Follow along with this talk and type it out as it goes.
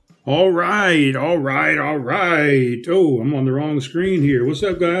All right, all right, all right. Oh, I'm on the wrong screen here. What's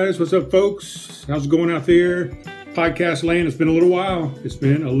up, guys? What's up, folks? How's it going out there? Podcast land. It's been a little while.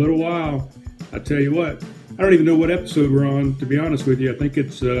 I tell you what, I don't even know what episode we're on, to be honest with you. I think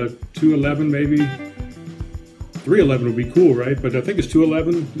it's 211, maybe 311 would be cool, right? But I think it's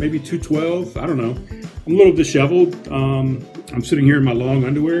 211, maybe 212. I don't know. I'm a little disheveled. I'm sitting here in my long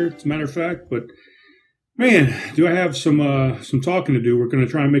underwear, as a matter of fact, but man, do I have some talking to do. We're going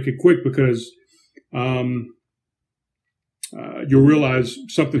to try and make it quick because you'll realize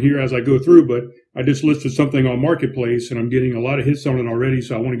something here as I go through, but I just listed something on Marketplace and I'm getting a lot of hits on it already,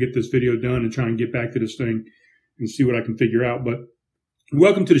 so I want to get this video done and try and get back to this thing and see what I can figure out. But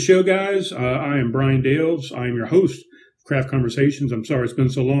welcome to the show, guys. I am Brian Dales. I am your host of Craft Conversations. I'm sorry it's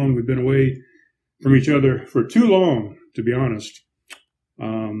been so long. We've been away from each other for too long, to be honest.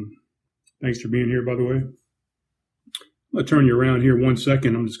 Thanks for being here, by the way. I'm going to turn you around here 1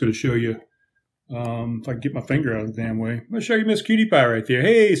 second. I'm just going to show you, if I can get my finger out of the damn way. I'm going to show you Miss Cutie Pie right there.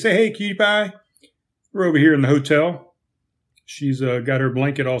 Hey, say hey, Cutie Pie. We're over here in the hotel. She's got her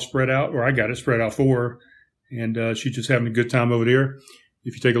blanket all spread out, or I got it spread out for her, and she's just having a good time over there.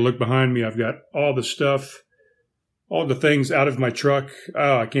 If you take a look behind me, I've got all the stuff, all the things out of my truck.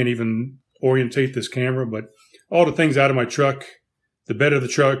 Oh, I can't even orientate this camera, but all the things out of my truck. The bed of the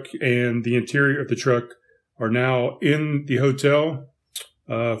truck and the interior of the truck are now in the hotel.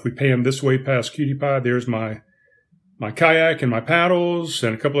 If we pay them this way past Cutie Pie, there's my kayak and my paddles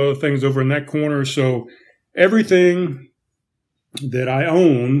and a couple other things over in that corner. So everything that I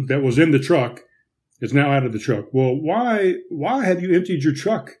own that was in the truck is now out of the truck. Well, why have you emptied your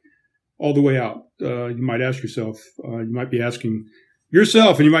truck all the way out? You might ask yourself. You might be asking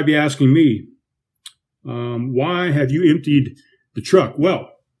yourself, and you might be asking me, why have you emptied the truck? Well,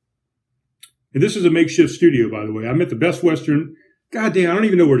 and this is a makeshift studio, by the way. I'm at the Best Western. Goddamn, I don't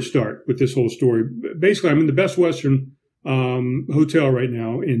even know where to start with this whole story. Basically, I'm in the Best Western hotel right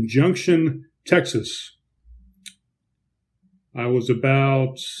now in Junction, Texas. I was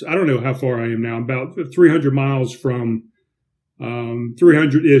about, I don't know how far I am now, about 300 miles from,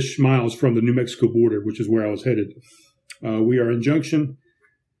 300-ish miles from the New Mexico border, which is where I was headed. We are in Junction.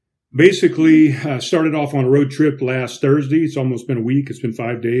 Basically, started off on a road trip last Thursday. It's almost been a week. It's been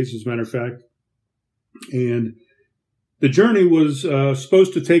 5 days, as a matter of fact. And the journey was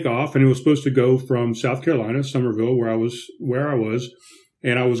supposed to take off, and it was supposed to go from South Carolina, Summerville, where I was,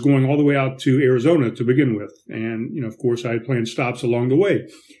 and I was going all the way out to Arizona to begin with. And, you know, of course, I had planned stops along the way.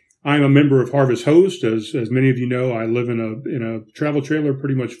 I'm a member of Harvest Host. As many of you know, I live in a travel trailer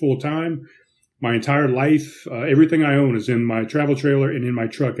pretty much full time. My entire life, everything I own is in my travel trailer and in my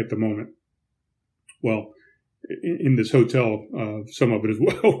truck at the moment. Well, in this hotel, some of it as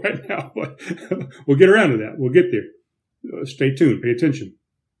well right now, but we'll get around to that. We'll get there. Stay tuned. Pay attention.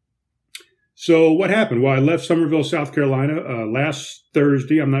 So what happened? Well, I left Summerville, South Carolina last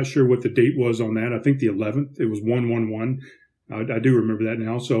Thursday. I'm not sure what the date was on that. I think the 11th. It was 1/11. I do remember that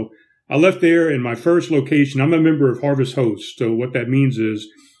now. So I left there in my first location. I'm a member of Harvest Host. So what that means is,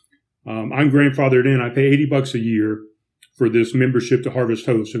 I'm grandfathered in. I pay $80 a year for this membership to Harvest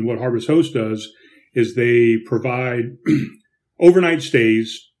Host. And what Harvest Host does is they provide overnight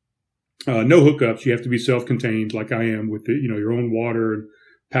stays, no hookups. You have to be self-contained like I am with your own water and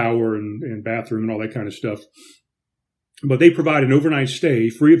power and bathroom and all that kind of stuff. But they provide an overnight stay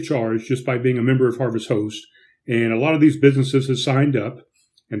free of charge just by being a member of Harvest Host. And a lot of these businesses have signed up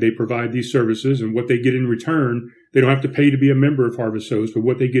and they provide these services, and what they get in return, they don't have to pay to be a member of Harvest Host, but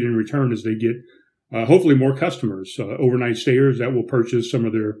what they get in return is they get hopefully more customers, overnight stayers that will purchase some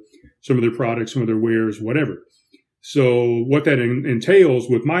of their products, some of their wares, whatever. So what that entails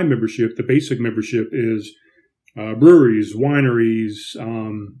with my membership, the basic membership, is breweries, wineries,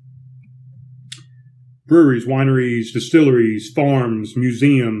 distilleries, farms,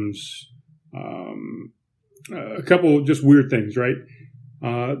 museums, a couple just weird things, right?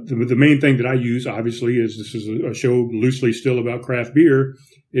 The main thing that I use, obviously, is this is a show loosely still about craft beer,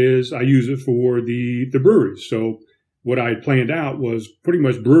 is I use it for the breweries. So what I had planned out was pretty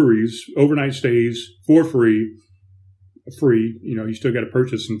much breweries, overnight stays for free. You still got to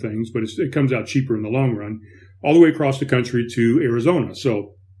purchase some things, but it comes out cheaper in the long run, all the way across the country to Arizona.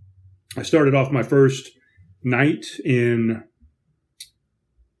 So I started off my first night in,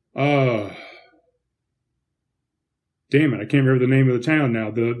 damn it, I can't remember the name of the town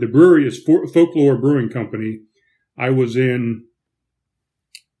now. The brewery is Folklore Brewing Company. I was in,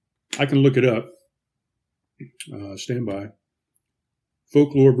 I can look it up. Stand by.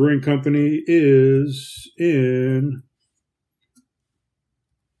 Folklore Brewing Company is in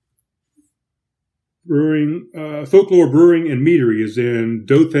Folklore Brewing and Meadery is in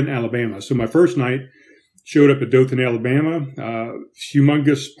Dothan, Alabama. So my first night showed up at Dothan, Alabama.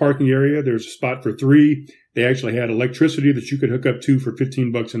 Humongous parking area. There's a spot for 3. They actually had electricity that you could hook up to for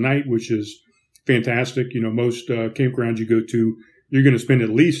 $15 a night, which is fantastic. Most campgrounds you go to, you're going to spend at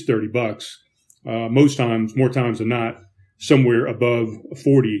least $30. Most times, more times than not, somewhere above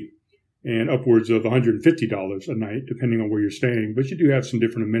 40 and upwards of $150 a night, depending on where you're staying. But you do have some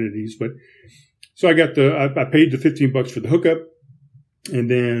different amenities. So I paid the $15 for the hookup, and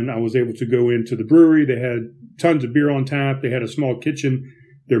then I was able to go into the brewery. They had tons of beer on tap. They had a small kitchen.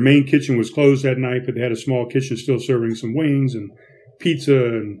 Their main kitchen was closed that night, but they had a small kitchen still serving some wings and pizza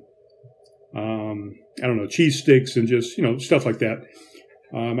and cheese sticks and just stuff like that.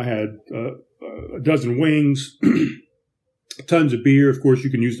 I had a dozen wings, tons of beer. Of course, you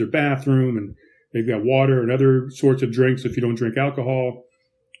can use their bathroom, and they've got water and other sorts of drinks if you don't drink alcohol.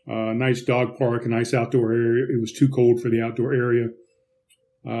 Nice dog park, a nice outdoor area. It was too cold for the outdoor area.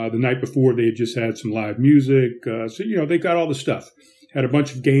 The night before, they had just had some live music. So they got all the stuff. Had a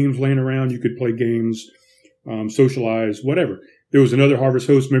bunch of games laying around. You could play games, socialize, whatever. There was another Harvest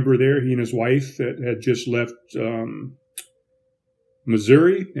Host member there, he and his wife, that had just left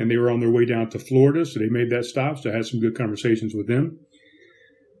Missouri, and they were on their way down to Florida, so they made that stop. So I had some good conversations with them.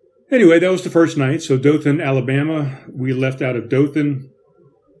 Anyway, that was the first night. So Dothan, Alabama. We left out of Dothan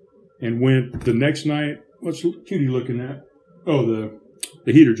and went the next night. What's Cutie looking at? Oh,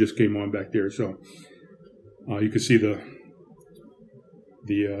 the heater just came on back there, so you can see the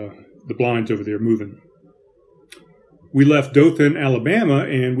blinds over there moving. We left Dothan, Alabama,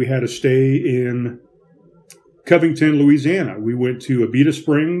 and we had a stay in Covington, Louisiana. We went to Abita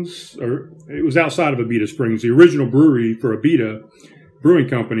Springs, or it was outside of Abita Springs. The original brewery for Abita Brewing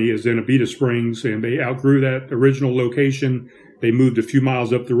Company is in Abita Springs, and they outgrew that original location. They moved a few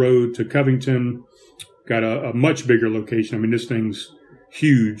miles up the road to Covington, got a much bigger location. I mean, this thing's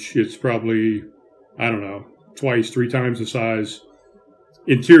huge. It's probably, 3 times the size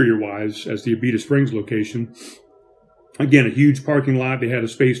interior-wise as the Abita Springs location. Again, a huge parking lot. They had a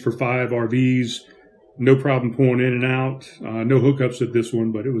space for 5 RVs. No problem pulling in and out. No hookups at this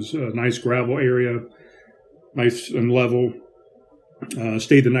one, but it was a nice gravel area, nice and level.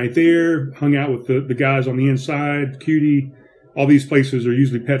 Stayed the night there, hung out with the guys on the inside. Cutie, all these places are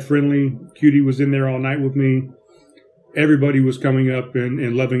usually pet-friendly. Cutie was in there all night with me. Everybody was coming up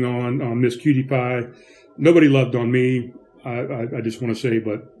and loving on Miss Cutie Pie. Nobody loved on me, I just want to say,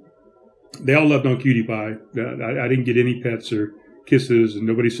 but they all loved on Cutie Pie. I didn't get any pets or kisses, and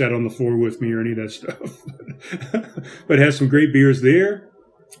nobody sat on the floor with me or any of that stuff. But had some great beers there.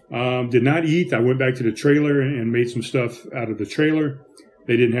 Did not eat. I went back to the trailer and made some stuff out of the trailer.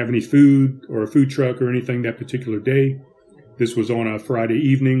 They didn't have any food or a food truck or anything that particular day. This was on a Friday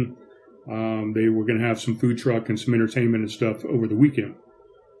evening. They were going to have some food truck and some entertainment and stuff over the weekend.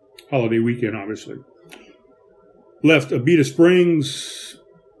 Holiday weekend, obviously. Left Abita Springs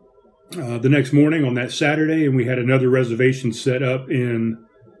the next morning on that Saturday, and we had another reservation set up in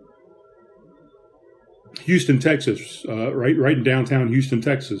Houston, Texas, right in downtown Houston,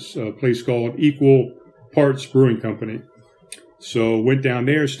 Texas, a place called Equal Parts Brewing Company. So went down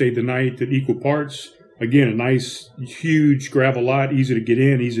there, stayed the night at Equal Parts. Again, a nice, huge gravel lot, easy to get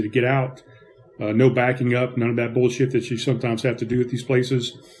in, easy to get out. No backing up, none of that bullshit that you sometimes have to do at these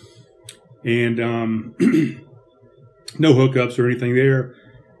places. And no hookups or anything there.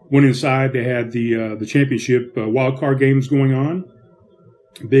 Went inside. They had the championship wild card games going on.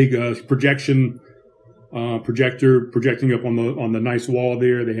 Big projector projecting up on the nice wall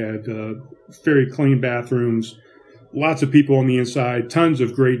there. They had very clean bathrooms. Lots of people on the inside. Tons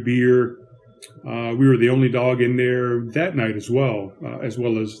of great beer. We were the only dog in there that night as well as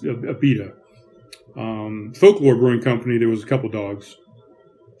Abita. Folklore Brewing Company, there was a couple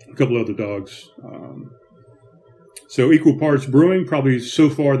other dogs. So Equal Parts Brewing, probably so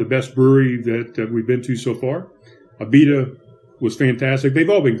far the best brewery that we've been to so far. Abita was fantastic. They've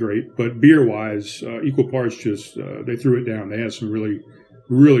all been great, but beer-wise, Equal Parts just, they threw it down. They had some really,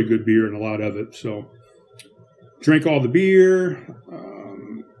 really good beer and a lot of it. So drank all the beer,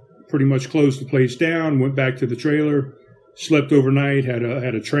 pretty much closed the place down, went back to the trailer, slept overnight, had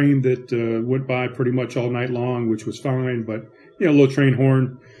a train that went by pretty much all night long, which was fine, but a little train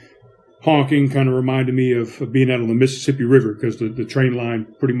horn honking kind of reminded me of being out on the Mississippi River, because the train line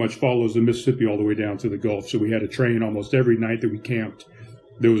pretty much follows the Mississippi all the way down to the Gulf. So we had a train almost every night that we camped.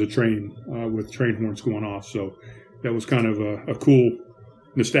 There was a train with train horns going off. So that was kind of a cool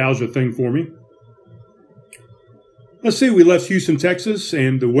nostalgia thing for me. Let's see, we left Houston, Texas,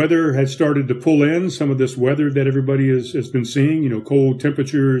 and the weather had started to pull in. Some of this weather that everybody has been seeing, cold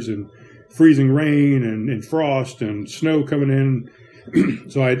temperatures and freezing rain and frost and snow coming in.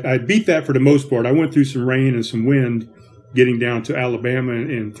 So I beat that for the most part. I went through some rain and some wind getting down to Alabama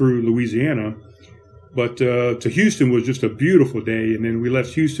and through Louisiana. But to Houston was just a beautiful day. And then we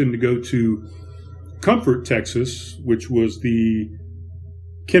left Houston to go to Comfort, Texas, which was the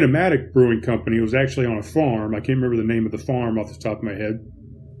Kinematic Brewing Company. It was actually on a farm. I can't remember the name of the farm off the top of my head.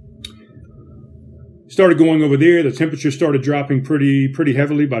 Started going over there. The temperature started dropping pretty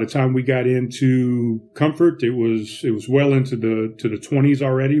heavily. By the time we got into Comfort, it was well into the 20s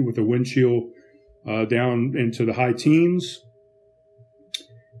already, with the wind chill down into the high teens.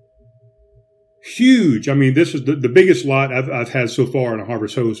 Huge. I mean, this is the biggest lot I've had so far in a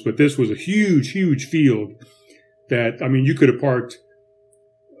Harvest Host, but this was a huge field that, I mean, you could have parked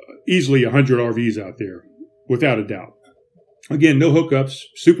easily 100 RVs out there, without a doubt. Again, no hookups,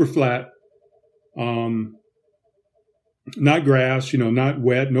 super flat. Not grass, not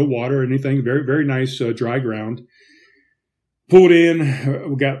wet, no water, anything. Very, very nice dry ground. Pulled in,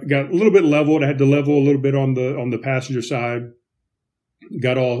 we got a little bit leveled. I had to level a little bit on the passenger side.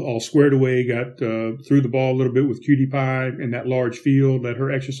 Got all squared away. Got threw the ball a little bit with Cutie Pie in that large field. Let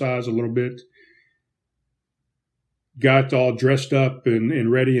her exercise a little bit. Got all dressed up and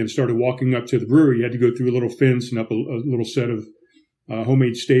ready and started walking up to the brewery. You had to go through a little fence and up a little set of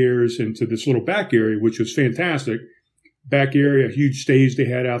homemade stairs into this little back area, which was fantastic. Back area, huge stage they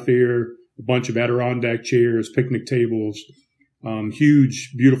had out there, a bunch of Adirondack chairs, picnic tables,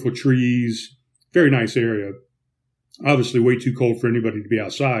 huge, beautiful trees, very nice area. Obviously way too cold for anybody to be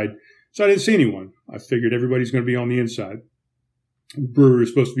outside, so I didn't see anyone. I figured everybody's going to be on the inside. The brewery is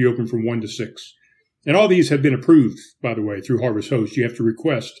supposed to be open from 1 to 6. And all these have been approved, by the way, through Harvest Host. You have to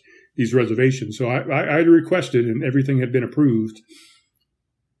request these reservations. So I had requested, and everything had been approved,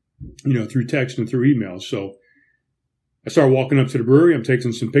 through text and through email. So I started walking up to the brewery. I'm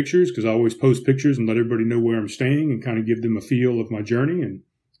taking some pictures because I always post pictures and let everybody know where I'm staying and kind of give them a feel of my journey. And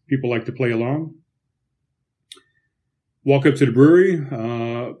people like to play along. Walk up to the brewery,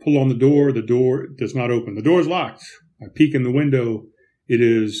 pull on the door. The door does not open. The door is locked. I peek in the window. It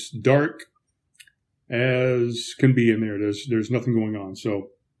is dark as can be in there. There's nothing going on. So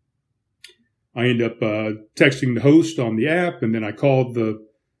I end up texting the host on the app, and then I called the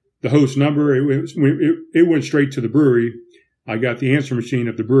host number. It went straight to the brewery. I got the answer machine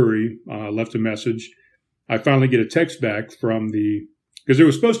of the brewery, left a message. I finally get a text back from because there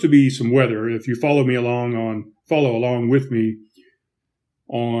was supposed to be some weather. If you follow along with me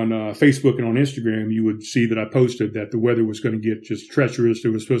on Facebook and on Instagram, you would see that I posted that the weather was going to get just treacherous.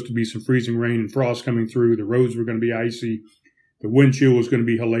 There was supposed to be some freezing rain and frost coming through. The roads were going to be icy. The wind chill was going to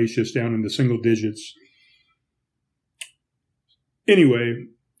be hellacious, down in the single digits. Anyway,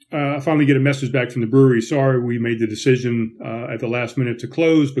 I finally get a message back from the brewery. Sorry, we made the decision at the last minute to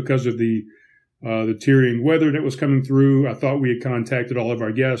close because of the tearing weather that was coming through. I thought we had contacted all of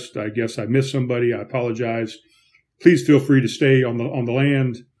our guests. I guess I missed somebody. I apologize. Please feel free to stay on the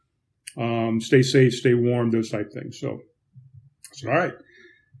land. Stay safe, stay warm, those type of things. So I said, all right.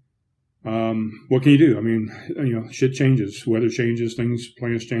 What can you do? I mean, shit changes, weather changes,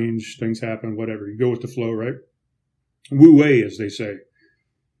 plans change, things happen, whatever. You go with the flow, right? Wu wei, as they say.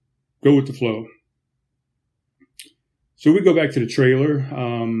 Go with the flow. So we go back to the trailer.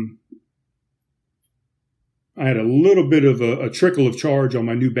 I had a little bit of a trickle of charge on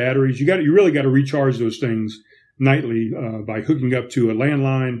my new batteries. You really got to recharge those things nightly by hooking up to a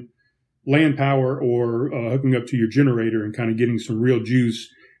landline, land power, or hooking up to your generator and kind of getting some real juice.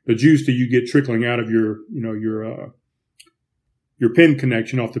 The juice that you get trickling out of your pin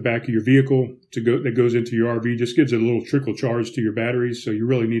connection off the back of your vehicle that goes into your RV just gives it a little trickle charge to your batteries. So you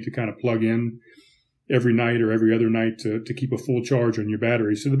really need to kind of plug in every night or every other night to keep a full charge on your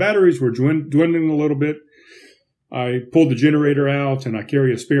batteries. So the batteries were dwindling a little bit. I pulled the generator out, and I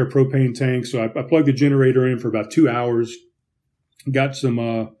carry a spare propane tank. So I plugged the generator in for about 2 hours. Got some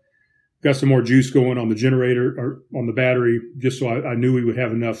more juice going on the generator or on the battery, just so I knew we would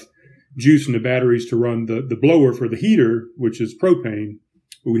have enough juice in the batteries to run the blower for the heater, which is propane,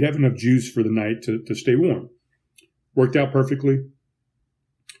 but we'd have enough juice for the night to stay warm. Worked out perfectly.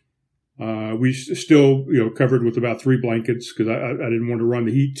 We still, covered with about 3 blankets because I didn't want to run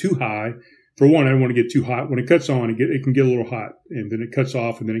the heat too high. For one, I didn't want to get too hot. When it cuts on, it can get a little hot, and then it cuts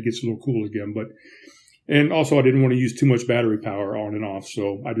off, and then it gets a little cool again. And also, I didn't want to use too much battery power on and off,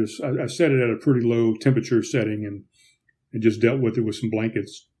 so I set it at a pretty low temperature setting and just dealt with it with some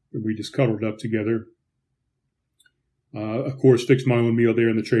blankets. We just cuddled up together. Of course, fixed my own meal there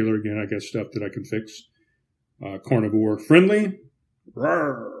in the trailer. Again, I got stuff that I can fix. Carnivore friendly,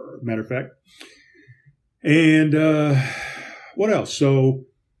 matter of fact. And what else? So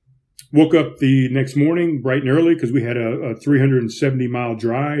Woke up the next morning bright and early because we had a 370-mile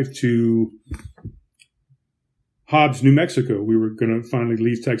drive to Hobbs, New Mexico. We were going to finally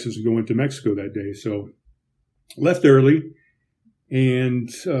leave Texas and go into Mexico that day. So left early and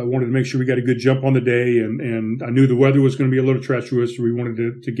wanted to make sure we got a good jump on the day. And I knew the weather was going to be a little treacherous. So we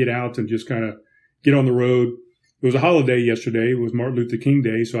wanted to get out and just kind of get on the road. It was a holiday yesterday. It was Martin Luther King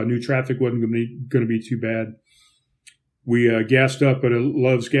Day, so I knew traffic wasn't going to be too bad. We gassed up at a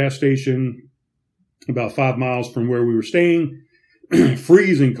Love's gas station about 5 miles from where we were staying.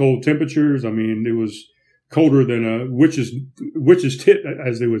 Freezing cold temperatures. I mean, it was colder than a witch's tit,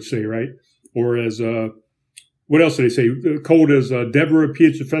 as they would say, right? Or as what else do they say? Cold as Deborah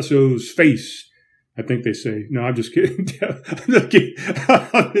Pietafesso's face, I think they say. No, I'm just kidding.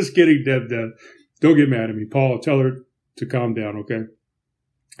 I'm just kidding, Deb. Don't get mad at me. Paul, tell her to calm down, okay?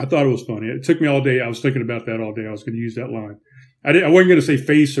 I thought it was funny. It took me all day. I was thinking about that all day. I was going to use that line. I wasn't going to say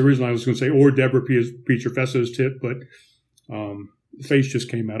face originally. I was going to say or Deborah Pietafesso's tit, but face just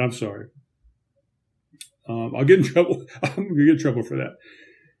came out. I'm sorry. I'll get in trouble. I'm going to get in trouble for that.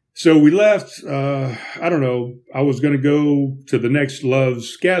 So we left. I don't know. I was going to go to the next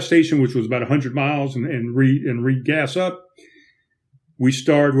Love's gas station, which was about 100 miles, and re-gas up.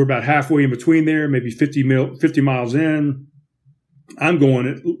 We're about halfway in between there, maybe 50 miles in. I'm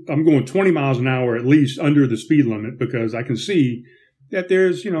going 20 miles an hour at least under the speed limit because I can see that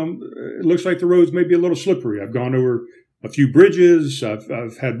there's, it looks like the roads may be a little slippery. I've gone over a few bridges.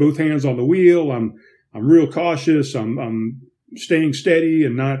 I've had both hands on the wheel. I'm real cautious. I'm staying steady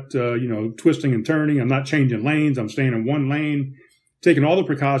and not, twisting and turning. I'm not changing lanes. I'm staying in one lane, taking all the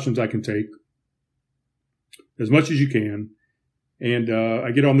precautions I can take as much as you can. And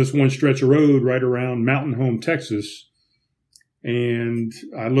I get on this one stretch of road right around Mountain Home, Texas, and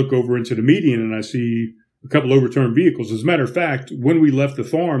I look over into the median and I see a couple overturned vehicles. As a matter of fact, when we left the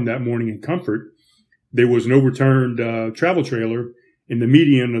farm that morning in Comfort, there was an overturned travel trailer in the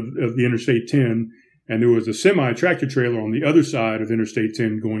median of the Interstate 10, and there was a semi-tractor trailer on the other side of Interstate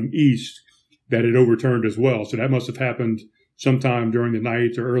 10 going east that had overturned as well. So that must have happened sometime during the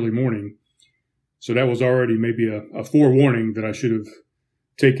night or early morning. So that was already maybe a forewarning that I should have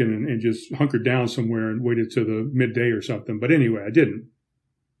taken and just hunkered down somewhere and waited till the midday or something. But anyway, I didn't.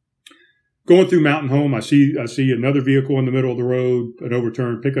 Going through Mountain Home, I see another vehicle in the middle of the road, an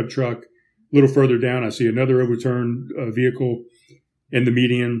overturned pickup truck. A little further down, I see another overturned vehicle in the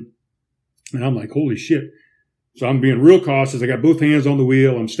median. And I'm like, holy shit. So I'm being real cautious. I got both hands on the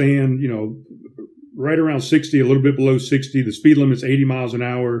wheel. I'm staying, right around 60, a little bit below 60. The speed limit's 80 miles an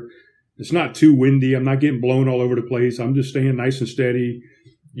hour. It's not too windy. I'm not getting blown all over the place. I'm just staying nice and steady,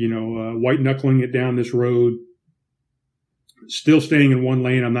 white knuckling it down this road. Still staying in one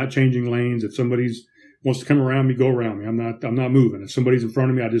lane. I'm not changing lanes. If somebody wants to come around me, go around me. I'm not moving. If somebody's in front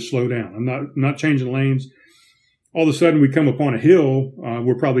of me, I just slow down. I'm not changing lanes. All of a sudden, we come upon a hill.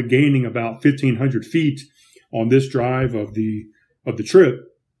 We're probably gaining about 1,500 feet on this drive of the trip.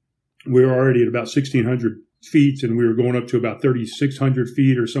 We're already at about 1,600 feet, and we were going up to about 3,600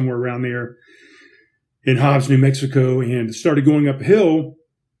 feet or somewhere around there in Hobbs, New Mexico, and started going up a hill.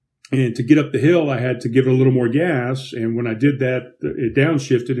 And to get up the hill, I had to give it a little more gas. And when I did that, it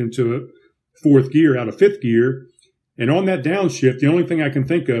downshifted into a fourth gear out of fifth gear. And on that downshift, the only thing I can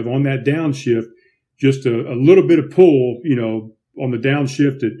think of on that downshift, just a little bit of pull, on the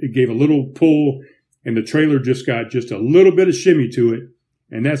downshift, it gave a little pull, and the trailer just got just a little bit of shimmy to it.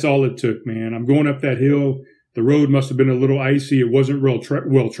 And that's all it took, man. I'm going up that hill. The road must have been a little icy. It wasn't real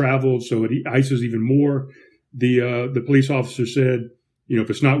well traveled, so it ices even more. The police officer said, if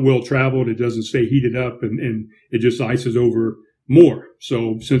it's not well traveled, it doesn't stay heated up, and it just ices over more.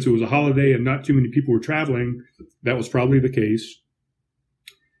 So since it was a holiday and not too many people were traveling, that was probably the case.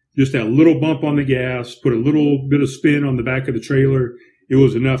 Just that little bump on the gas, put a little bit of spin on the back of the trailer. It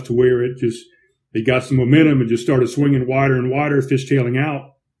was enough to where it got some momentum and just started swinging wider and wider, fishtailing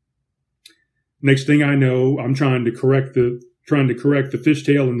out. Next thing I know, I'm trying to correct the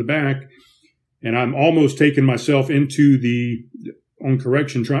fishtail in the back, and I'm almost taking myself into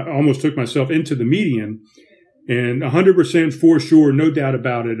almost took myself into the median. And 100% for sure, no doubt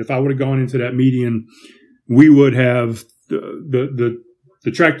about it, if I would have gone into that median, we would have the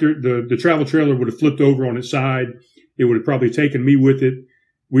travel trailer would have flipped over on its side. It would have probably taken me with it.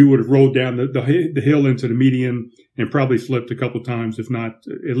 We would have rolled down the hill into the median and probably flipped a couple times, if not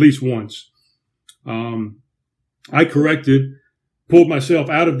at least once. I corrected, pulled myself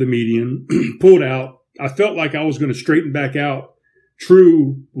out of the median, pulled out. I felt like I was going to straighten back out.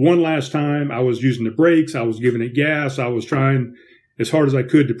 True, one last time. I was using the brakes. I was giving it gas. I was trying as hard as I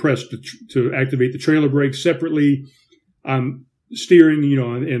could to press to activate the trailer brakes separately. I'm steering,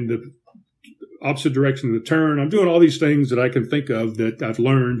 and opposite direction of the turn. I'm doing all these things that I can think of that I've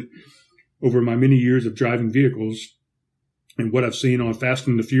learned over my many years of driving vehicles and what I've seen on Fast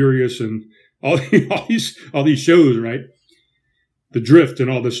and the Furious and all these shows, right? The drift and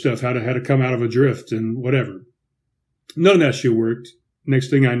all this stuff, how to come out of a drift and whatever. None of that shit worked. Next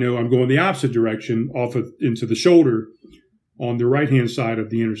thing I know, I'm going the opposite direction into the shoulder on the right-hand side of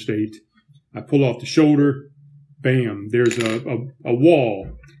the interstate. I pull off the shoulder. Bam. There's a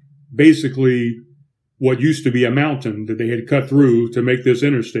wall, basically what used to be a mountain that they had cut through to make this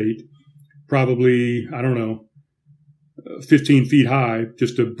interstate. Probably, I don't know, 15 feet high,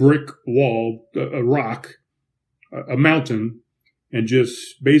 just a brick wall, a rock, a mountain, and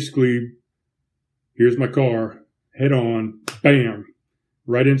just basically, here's my car, head on, bam,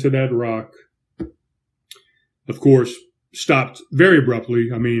 right into that rock. Of course, stopped very abruptly.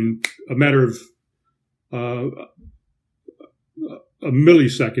 I mean, a matter of a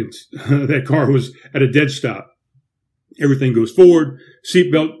millisecond, that car was at a dead stop. Everything goes forward.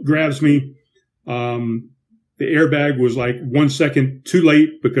 Seatbelt grabs me. The airbag was like 1 second too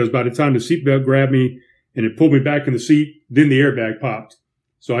late because by the time the seatbelt grabbed me and it pulled me back in the seat, then the airbag popped.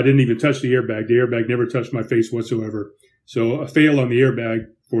 So I didn't even touch the airbag. The airbag never touched my face whatsoever. So a fail on the airbag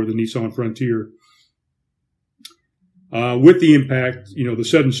for the Nissan Frontier. With the impact, the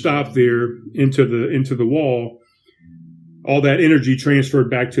sudden stop there into the wall, all that energy transferred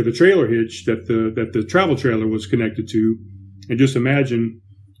back to the trailer hitch that the travel trailer was connected to. And just imagine,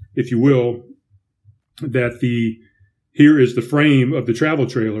 if you will, that here is the frame of the travel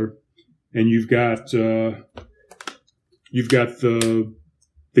trailer, and you've got the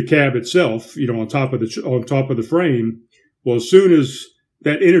cab itself, on top of the frame. Well, as soon as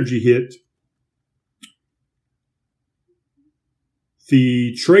that energy hit,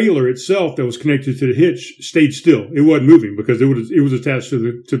 the trailer itself that was connected to the hitch stayed still. It wasn't moving because it was attached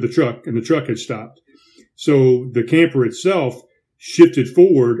to the truck, and the truck had stopped. So the camper itself shifted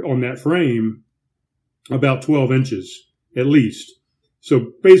forward on that frame about 12 inches at least.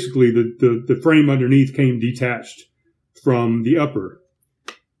 So basically the frame underneath came detached from the upper.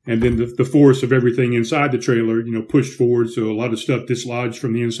 And then the force of everything inside the trailer, pushed forward. So a lot of stuff dislodged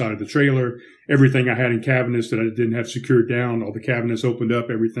from the inside of the trailer. Everything I had in cabinets that I didn't have secured down, all the cabinets opened up.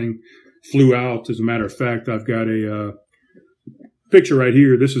 Everything flew out. As a matter of fact, I've got a picture right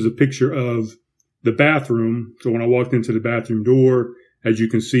here. This is a picture of the bathroom. So when I walked into the bathroom door, as you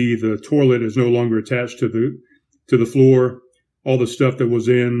can see, the toilet is no longer attached to the floor. All the stuff that was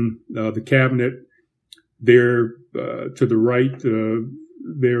in the cabinet there to the right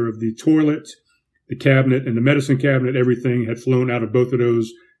there of the toilet, the cabinet, and the medicine cabinet, everything had flown out of both of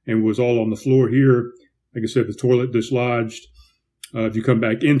those and was all on the floor here. Like I said, the toilet dislodged. If you come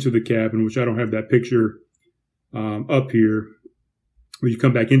back into the cabin, which I don't have that picture up here, when you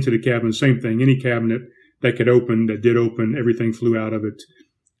come back into the cabin, same thing. Any cabinet that could open, that did open, everything flew out of it.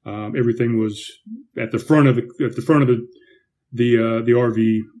 Everything was at the front of the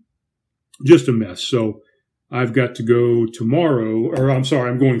RV, just a mess. So I've got to go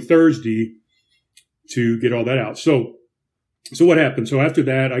I'm going Thursday to get all that out. So what happened? So after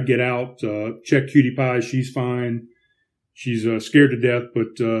that, I get out, check Cutie Pie. She's fine. She's scared to death,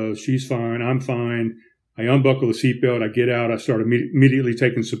 but she's fine. I'm fine. I unbuckle the seatbelt. I get out. I start immediately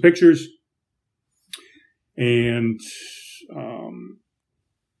taking some pictures. And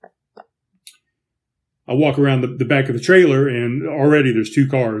I walk around the back of the trailer, and already there's two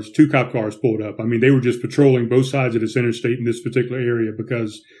cop cars pulled up. I mean, they were just patrolling both sides of this interstate in this particular area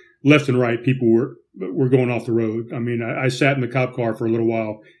because left and right people were going off the road. I mean, I sat in the cop car for a little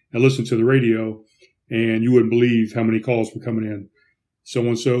while and listened to the radio, and you wouldn't believe how many calls were coming in.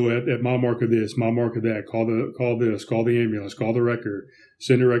 So-and-so at mile marker this, mile marker that, call this, call the ambulance, call the wrecker,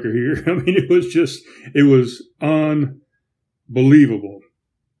 send a wrecker here. I mean, it was unbelievable.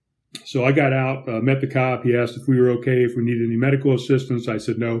 So I got out, met the cop. He asked if we were okay, if we needed any medical assistance. I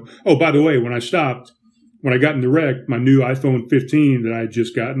said no. Oh, by the way, when I got in the wreck, my new iPhone 15 that I had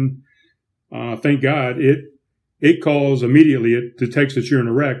just gotten, thank God, it calls immediately. It detects that you're in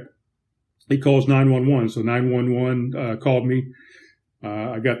a wreck. It calls 911. So 911 called me.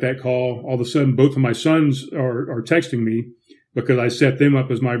 I got that call. All of a sudden, both of my sons are texting me because I set them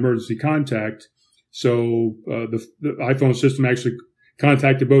up as my emergency contact. So the iPhone system actually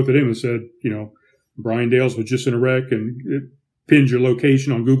contacted both of them and said, Brian Dales was just in a wreck, and it pins your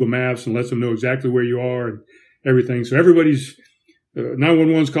location on Google Maps and lets them know exactly where you are and everything. So everybody's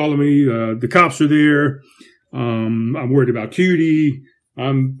 911's calling me. The cops are there. I'm worried about Cutie.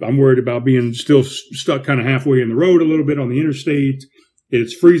 I'm worried about being still stuck kind of halfway in the road a little bit on the interstate.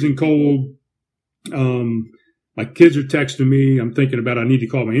 It's freezing cold. My kids are texting me. I'm thinking about I need to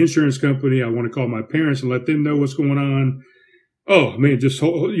call my insurance company. I want to call my parents and let them know what's going on. Oh, man, just,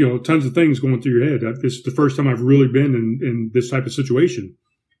 tons of things going through your head. This is the first time I've really been in this type of situation.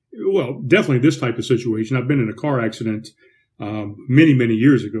 Well, definitely this type of situation. I've been in a car accident many, many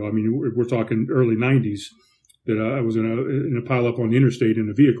years ago. I mean, we're talking early 90s that I was in a pileup on the interstate in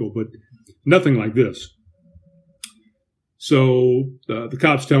a vehicle, but nothing like this. So the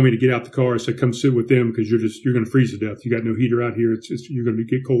cops tell me to get out the car. I said, come sit with them because you're going to freeze to death. You got no heater out here. You're going to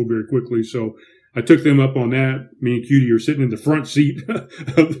get cold very quickly. So I took them up on that. Me and Cutie are sitting in the front seat,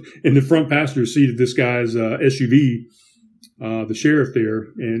 in the front passenger seat of this guy's SUV, the sheriff there,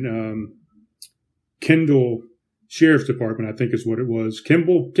 and Kendall Sheriff's Department, I think is what it was.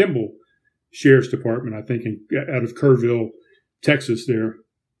 Kimball Sheriff's Department, I think, out of Kerrville, Texas there.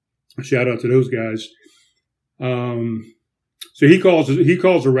 Shout out to those guys. So he calls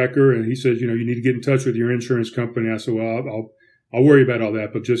a wrecker and he says, you need to get in touch with your insurance company. I said, well, I'll worry about all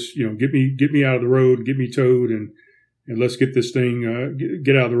that, but just, get me out of the road, get me towed and let's get this thing,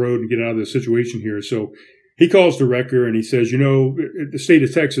 get out of the road and get out of this situation here. So he calls the wrecker and he says, the state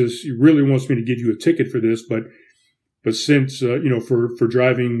of Texas really wants me to give you a ticket for this, but since, for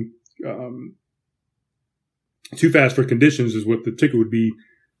driving, too fast for conditions is what the ticket would be,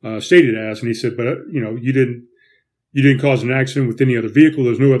 stated as. And he said, but, you didn't cause an accident with any other vehicle.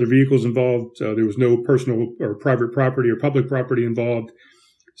 There's no other vehicles involved. There was no personal or private property or public property involved.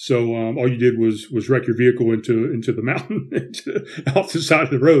 So all you did was wreck your vehicle into the mountain, off the side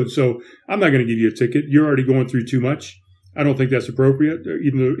of the road. So I'm not going to give you a ticket. You're already going through too much. I don't think that's appropriate,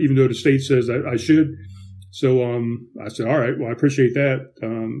 even though the state says I should. So I said, all right, well, I appreciate that,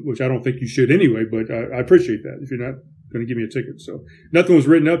 which I don't think you should anyway, but I appreciate that if you're not going to give me a ticket. So nothing was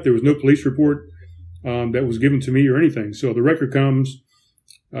written up. There was no police report that was given to me or anything. So the wrecker comes,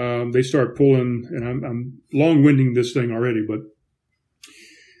 they start pulling, and I'm long-winding this thing already, but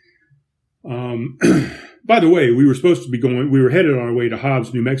by the way, we were headed on our way to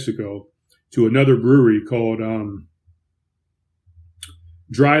Hobbs, New Mexico, to another brewery called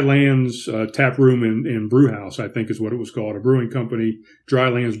Dry Lands Tap Room and Brew House, I think is what it was called, a brewing company, Dry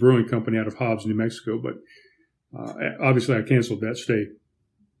Lands Brewing Company out of Hobbs, New Mexico. But obviously I canceled that stay.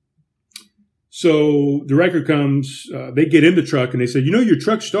 So the wrecker comes, they get in the truck and they said, your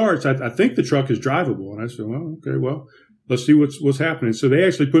truck starts. I think the truck is drivable. And I said, well, okay, well, let's see what's happening. So they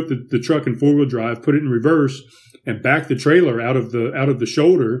actually put the truck in 4-wheel drive, put it in reverse and backed the trailer out of the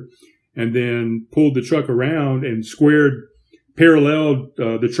shoulder and then pulled the truck around and paralleled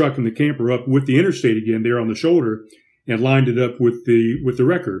the truck and the camper up with the interstate again there on the shoulder and lined it up with the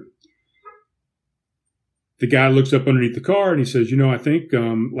wrecker. The guy looks up underneath the car and he says, I think,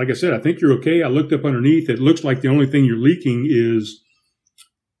 like I said, I think you're okay. I looked up underneath. It looks like the only thing you're leaking is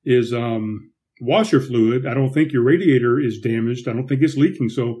washer fluid. I don't think your radiator is damaged. I don't think it's leaking.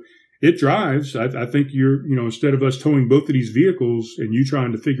 So it drives. I think you're, instead of us towing both of these vehicles and you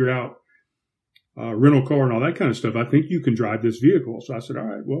trying to figure out rental car and all that kind of stuff, I think you can drive this vehicle. So I said, all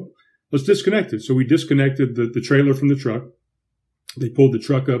right, well, let's disconnect it. So we disconnected the trailer from the truck. They pulled the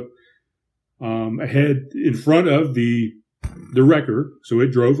truck up ahead in front of the wrecker. So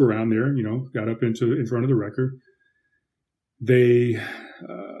it drove around there, got up in front of the wrecker.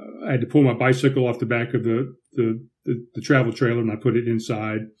 I had to pull my bicycle off the back of the travel trailer and I put it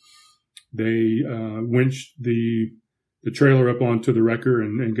inside. They winched the trailer up onto the wrecker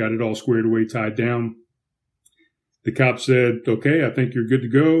and got it all squared away, tied down. The cop said, okay, I think you're good to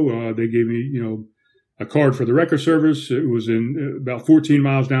go. They gave me, a card for the wrecker service. It was in about 14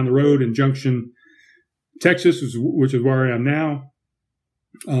 miles down the road in Junction, Texas, which is where I am now.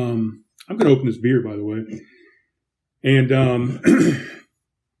 I'm going to open this beer, by the way. And,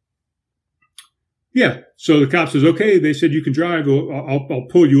 yeah, so the cop says, okay, they said you can drive. I'll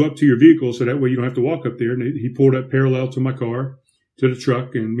pull you up to your vehicle so that way you don't have to walk up there. And he pulled up parallel to my car, to the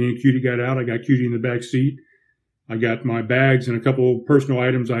truck, and me and Cutie got out. I got Cutie in the back seat. I got my bags and a couple of personal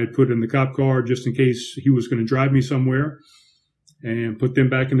items I had put in the cop car just in case he was going to drive me somewhere, and put them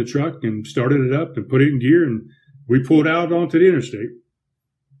back in the truck and started it up and put it in gear, and we pulled out onto the interstate.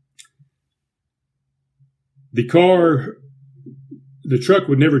 The truck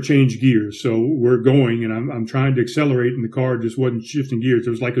would never change gears, so we're going, and I'm trying to accelerate, and the car just wasn't shifting gears. It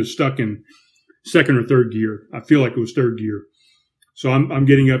was like it was stuck in second or third gear. I feel like it was third gear. So I'm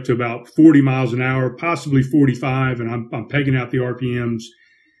getting up to about 40 miles an hour, possibly 45, and I'm pegging out the RPMs.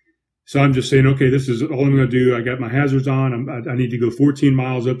 So I'm just saying, okay, this is all I'm going to do. I got my hazards on. I need to go 14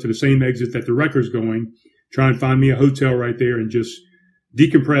 miles up to the same exit that the wrecker's going, try and find me a hotel right there and just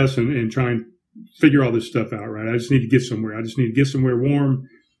decompress and try and figure all this stuff out, right? I just need to get somewhere. I just need to get somewhere warm,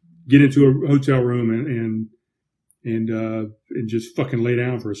 get into a hotel room and and just fucking lay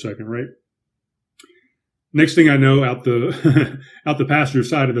down for a second, right? Next thing I know, out the out the passenger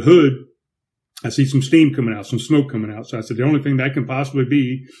side of the hood, I see some steam coming out, some smoke coming out. So I said, the only thing that can possibly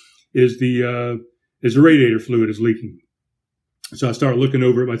be is the radiator fluid is leaking. So I start looking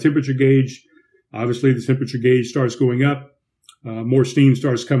over at my temperature gauge. Obviously, the temperature gauge starts going up. More steam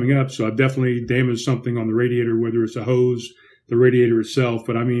starts coming up. So I've definitely damaged something on the radiator, whether it's a hose, the radiator itself.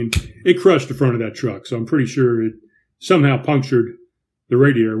 But I mean, it crushed the front of that truck. So I'm pretty sure it somehow punctured the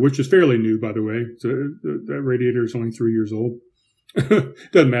radiator, which is fairly new, by the way. So that radiator is only 3 years old.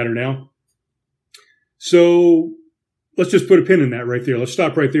 Doesn't matter now. So let's just put a pin in that right there. Let's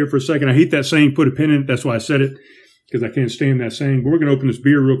stop right there for a second. I hate that saying, put a pin in it. That's why I said it, because I can't stand that saying. But we're going to open this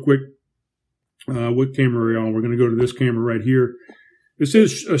beer real quick. What camera are we on? We're going to go to this camera right here. This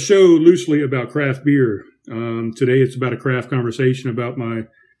is a show loosely about craft beer. Today it's about a craft conversation about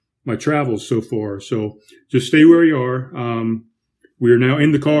my travels so far. So just stay where you are. We are now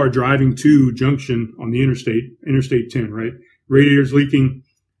in the car driving to Junction on the Interstate 10, right? Radiator's leaking.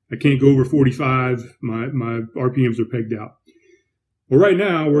 I can't go over 45. My RPMs are pegged out. Well, right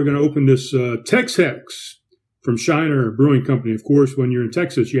now we're going to open this Tex Hex from Shiner Brewing Company. Of course, when you're in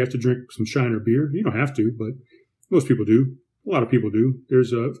Texas, you have to drink some Shiner beer. You don't have to, but most people do. A lot of people do.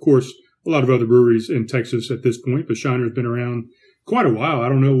 There's, of course, a lot of other breweries in Texas at this point, but Shiner's been around quite a while. I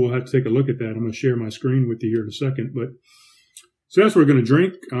don't know. We'll have to take a look at that. I'm going to share my screen with you here in a second. But so that's what we're going to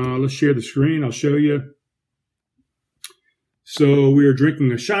drink. Let's share the screen. I'll show you. So we are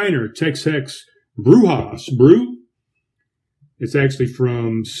drinking a Shiner Tex Hex Brewhaus brew. It's actually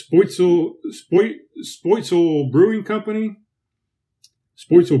from Spoitzel Brewing Company.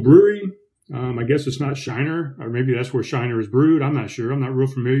 Spoitzel Brewery. I guess it's not Shiner, or maybe that's where Shiner is brewed. I'm not sure. I'm not real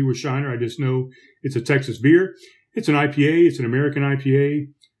familiar with Shiner. I just know it's a Texas beer. It's an IPA. It's an American IPA.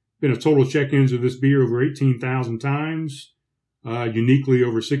 Been a total check-ins of this beer over 18,000 times. Uniquely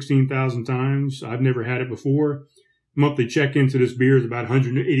over 16,000 times. I've never had it before. Monthly check-in to this beer is about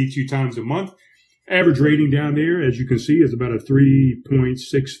 182 times a month. Average rating down there, as you can see, is about a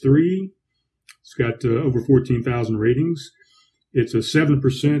 3.63. It's got over 14,000 ratings. It's a 7%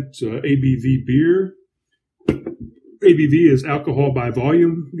 ABV beer. ABV is alcohol by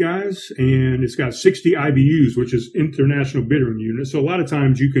volume, guys, and it's got 60 IBUs, which is International Bittering Unit. So a lot of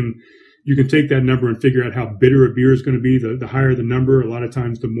times you can take that number and figure out how bitter a beer is going to be. The higher the number, a lot of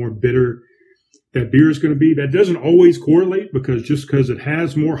times the more bitter that beer is going to be. That doesn't always correlate, because just because it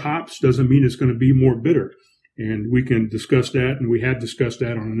has more hops doesn't mean it's going to be more bitter. And we can discuss that, and we have discussed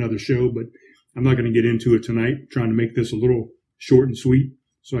that on another show, but I'm not going to get into it tonight. I'm trying to make this a little short and sweet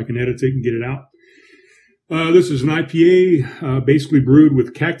so I can edit it and get it out. This is an IPA, basically brewed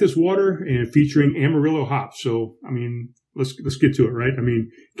with cactus water and featuring Amarillo hops. So, I mean, let's get to it, right? I mean,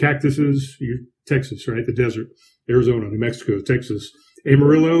 cactuses, Texas, right? The desert, Arizona, New Mexico, Texas.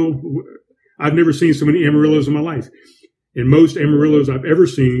 Amarillo, I've never seen so many Amarillos in my life. And most Amarillos I've ever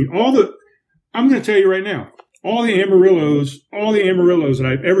seen, I'm going to tell you right now, all the Amarillos that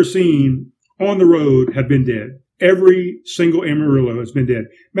I've ever seen on the road have been dead. Every single Amarillo has been dead.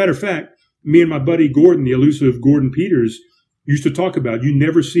 Matter of fact, me and my buddy Gordon, the elusive Gordon Peters, used to talk about, you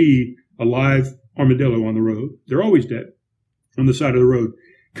never see a live armadillo on the road. They're always dead on the side of the road.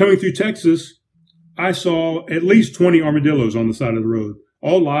 Coming through Texas, I saw at least 20 armadillos on the side of the road,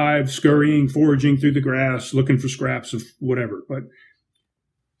 all live, scurrying, foraging through the grass, looking for scraps of whatever. But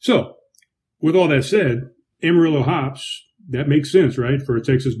so, with all that said, Amarillo hops, that makes sense, right? For a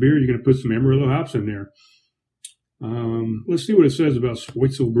Texas beer, you're going to put some Amarillo hops in there. Let's see what it says about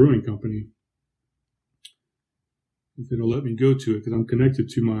Spoitzel Brewing Company. If it'll let me go to it, because I'm connected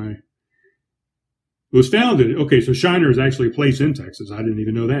to it was founded, okay, so Shiner is actually a place in Texas. I didn't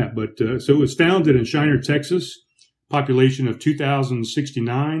even know that. But so it was founded in Shiner, Texas, population of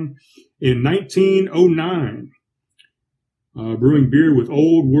 2,069 in 1909. Brewing beer with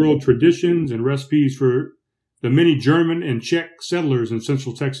old world traditions and recipes for the many German and Czech settlers in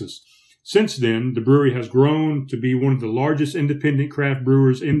Central Texas. Since then, the brewery has grown to be one of the largest independent craft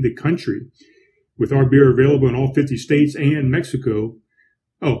brewers in the country, with our beer available in all 50 states and Mexico.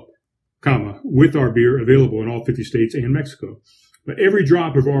 With our beer available in all 50 states and Mexico. But every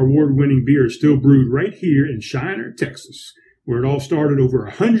drop of our award-winning beer is still brewed right here in Shiner, Texas, where it all started over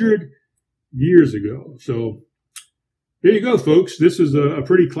 100 years ago. So there you go, folks. This is a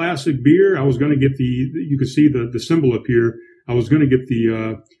pretty classic beer. I was going to get you can see the symbol up here. I was going to get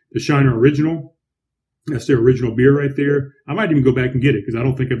the Shiner Original. That's their original beer right there. I might even go back and get it, because I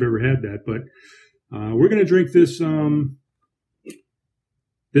don't think I've ever had that. But we're going to drink this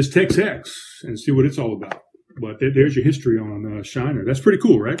Tex Hex and see what it's all about. But there's your history on Shiner. That's pretty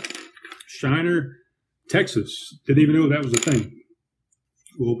cool, right? Shiner Texas. Didn't even know that was a thing.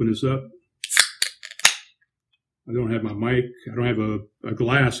 We'll open this up. I don't have my mic. I don't have a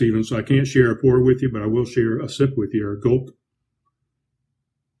glass even, so I can't share a pour with you, but I will share a sip with you or a gulp.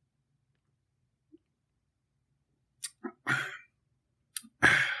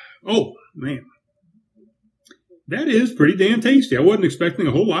 Oh, man. That is pretty damn tasty. I wasn't expecting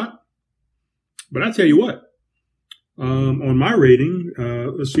a whole lot. But I tell you what, on my rating,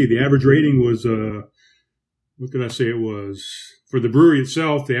 let's see, the average rating was, what did I say it was? For the brewery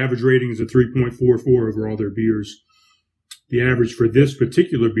itself, the average rating is a 3.44 over all their beers. The average for this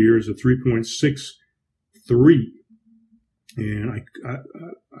particular beer is a 3.63. And I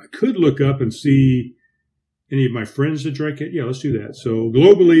could look up and see any of my friends that drank it. Yeah, let's do that. So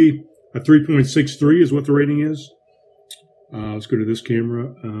globally, a 3.63 is what the rating is. Let's go to this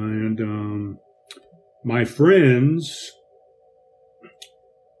camera. And my friends,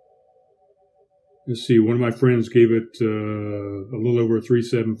 let's see, one of my friends gave it a little over a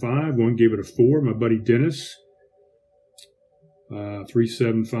 3.75. One gave it a 4. My buddy Dennis,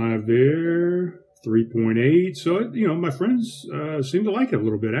 3.75 there, 3.8. So, my friends seem to like it a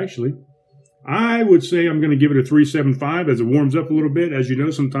little bit, actually. I would say I'm going to give it a 3.75 as it warms up a little bit. As you know,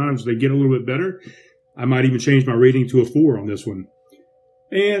 sometimes they get a little bit better. I might even change my rating to a 4 on this one.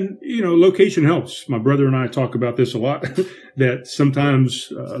 And, location helps. My brother and I talk about this a lot, that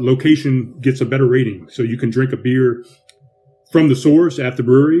sometimes location gets a better rating. So you can drink a beer from the source at the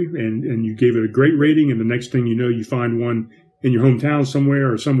brewery, and you gave it a great rating, and the next thing you know, you find one in your hometown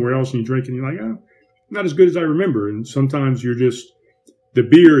somewhere or somewhere else, and you drink it, and you're like, not as good as I remember. And sometimes the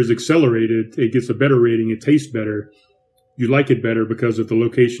beer is accelerated. It gets a better rating. It tastes better. You like it better because of the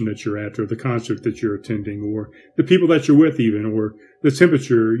location that you're at, or the concert that you're attending, or the people that you're with even, or the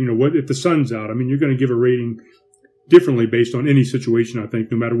temperature, what if the sun's out. I mean, you're going to give a rating differently based on any situation, I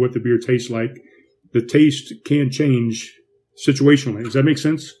think, no matter what the beer tastes like. The taste can change situationally. Does that make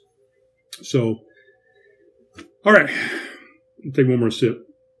sense? So, all right. I'll take one more sip.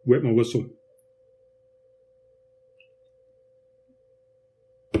 Wet my whistle.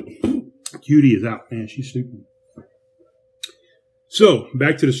 Cutie is out, man. She's stupid. So,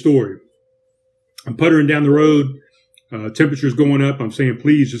 back to the story. I'm puttering down the road. Temperature's going up. I'm saying,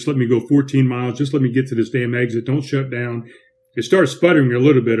 please, just let me go 14 miles. Just let me get to this damn exit. Don't shut down. It starts sputtering a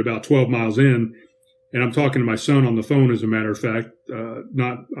little bit about 12 miles in. And I'm talking to my son on the phone, as a matter of fact.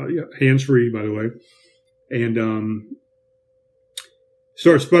 Not hands-free, by the way. And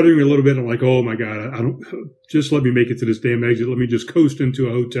starts sputtering a little bit. I'm like, oh, my God. I don't. Just let me make it to this damn exit. Let me just coast into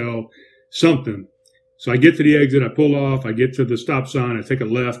a hotel. Something. So I get to the exit, I pull off, I get to the stop sign, I take a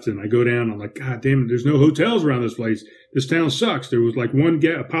left, and I go down. I'm like, God damn it, there's no hotels around this place. This town sucks. There was like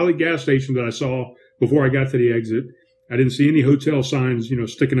a pilot gas station that I saw before I got to the exit. I didn't see any hotel signs,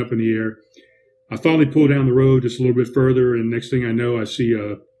 sticking up in the air. I finally pull down the road just a little bit further, and next thing I know, I see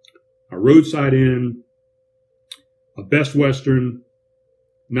a roadside inn, a Best Western,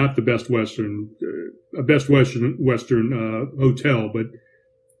 not the Best Western, a Best Western hotel, but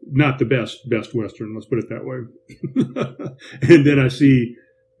not the best Western, let's put it that way. And then I see,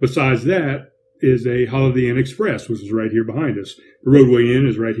 besides that, is a Holiday Inn Express, which is right here behind us. The Roadway Inn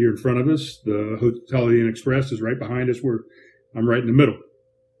is right here in front of us. The Holiday Inn Express is right behind us, where I'm right in the middle.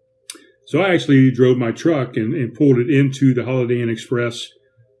 So I actually drove my truck and pulled it into the Holiday Inn Express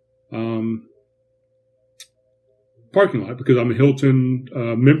parking lot, because I'm a Hilton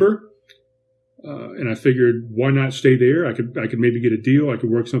member. And I figured, why not stay there? I could maybe get a deal. I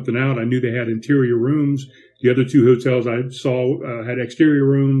could work something out. I knew they had interior rooms. The other two hotels I saw had exterior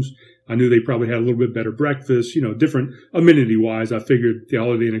rooms. I knew they probably had a little bit better breakfast, different amenity-wise. I figured the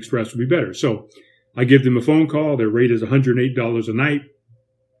Holiday Inn Express would be better. So I give them a phone call. Their rate is $108 a night.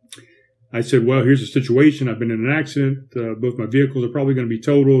 I said, well, here's the situation. I've been in an accident. Both my vehicles are probably going to be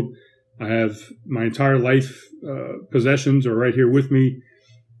totaled. I have my entire life possessions are right here with me.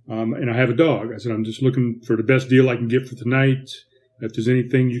 And I have a dog. I said, I'm just looking for the best deal I can get for tonight. If there's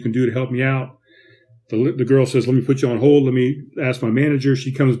anything you can do to help me out. The girl says, let me put you on hold. Let me ask my manager.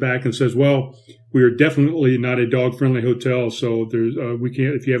 She comes back and says, well, we are definitely not a dog-friendly hotel. So we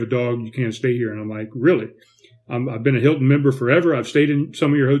can't, if you have a dog, you can't stay here. And I'm like, really? I've been a Hilton member forever. I've stayed in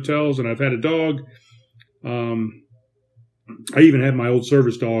some of your hotels and I've had a dog. I even had my old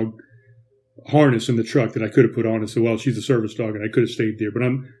service dog harness in the truck that I could have put on and said, well, she's a service dog and I could have stayed there, but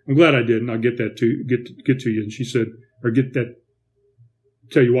I'm glad I did, and I'll get that to get to you. And she said, or get that,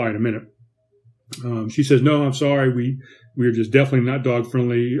 tell you why in a minute. She says, no, I'm sorry. We are just definitely not dog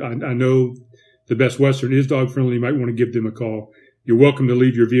friendly. I know the Best Western is dog friendly. You might want to give them a call. You're welcome to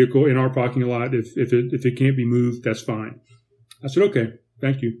leave your vehicle in our parking lot. If it can't be moved, that's fine. I said, okay,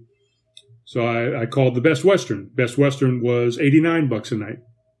 thank you. So I called the Best Western. Best Western was $89 a night.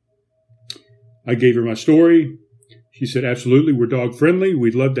 I gave her my story. She said, absolutely, we're dog friendly.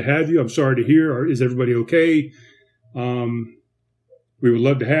 We'd love to have you. I'm sorry to hear. Is everybody okay? We would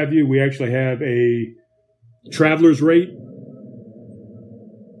love to have you. We actually have a traveler's rate.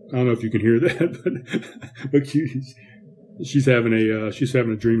 I don't know if you can hear that, but she's having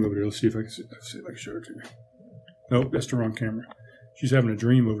a dream over here. Let's see if I can show it to you. Nope, that's the wrong camera. She's having a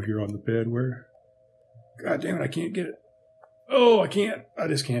dream over here on the bed. Where? God damn it, I can't get it. Oh, I can't. I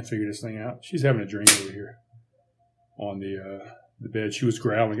just can't figure this thing out. She's having a dream over here on the bed. She was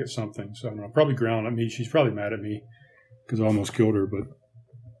growling at something. So I don't know, probably growling at me. She's probably mad at me because I almost killed her. But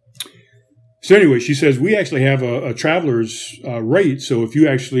so anyway, she says we actually have a traveler's rate. So if you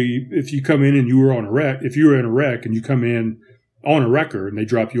come in and you were on a wreck, if you were in a wreck and you come in on a wrecker and they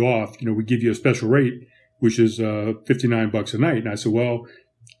drop you off, we give you a special rate, which is $59 a night. And I said, well,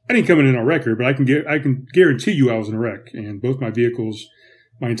 I didn't come in on a wrecker, but I can guarantee you I was in a wreck, and both my vehicles,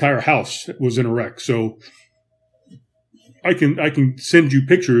 my entire house was in a wreck. So I can send you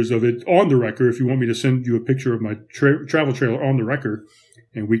pictures of it on the wrecker if you want me to send you a picture of my travel trailer on the wrecker,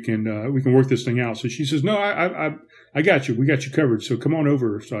 and we can work this thing out. So she says, no, I got you. We got you covered. So come on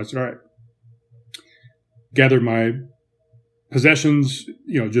over. So I said, all right. Gathered my possessions,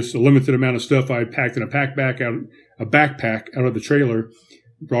 just a limited amount of stuff I packed in a backpack out of the trailer.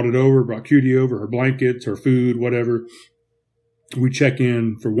 Brought it over, brought Cutie over, her blankets, her food, whatever. We check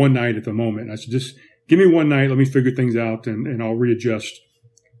in for one night at the moment. And I said, just give me one night. Let me figure things out, and I'll readjust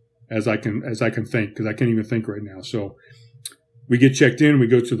as I can think, because I can't even think right now. So we get checked in. We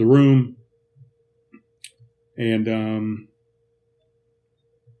go to the room, and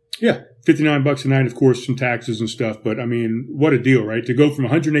 $59 a night. Of course, some taxes and stuff. But I mean, what a deal, right? To go from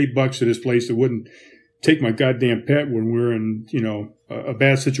 $108 to this place that wouldn't take my goddamn pet when we're in, a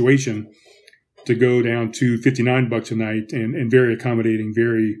bad situation, to go down to $59 a night, and very accommodating,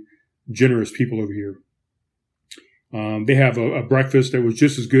 very generous people over here. They have a breakfast that was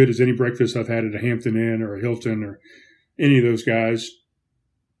just as good as any breakfast I've had at a Hampton Inn or a Hilton or any of those guys.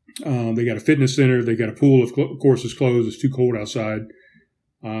 They got a fitness center. They got a pool, of course, is closed. It's too cold outside.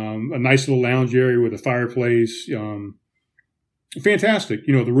 A nice little lounge area with a fireplace. Fantastic.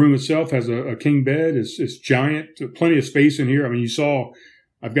 The room itself has a king bed. It's giant. Plenty of space in here. I mean, you saw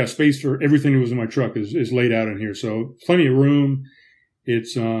I've got space for everything that was in my truck is laid out in here. So plenty of room.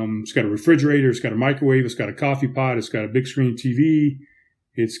 It's got a refrigerator. It's got a microwave. It's got a coffee pot. It's got a big screen TV.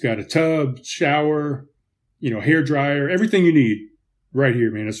 It's got a tub, shower, hair dryer, everything you need right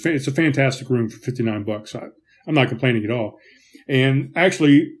here, man. It's a fantastic room for $59. I'm not complaining at all. And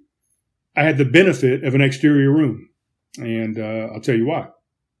actually, I had the benefit of an exterior room. And I'll tell you why.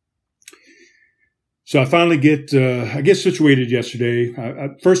 So I finally get situated yesterday.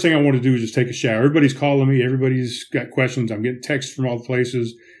 First thing I want to do is just take a shower. Everybody's calling me. Everybody's got questions. I'm getting texts from all the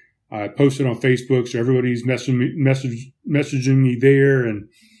places. I posted on Facebook, so everybody's messaging me there, and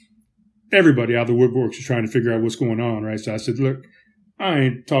everybody out of the woodworks is trying to figure out what's going on, right? So I said, look, I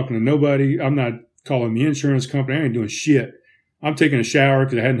ain't talking to nobody. I'm not calling the insurance company. I ain't doing shit. I'm taking a shower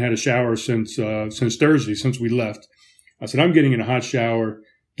because I hadn't had a shower since Thursday, since we left. I said, I'm getting in a hot shower,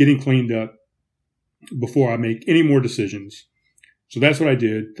 getting cleaned up before I make any more decisions. So that's what I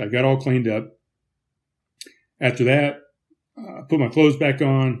did. I got all cleaned up. After that, I put my clothes back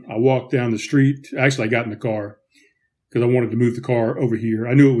on. I walked down the street. Actually, I got in the car because I wanted to move the car over here.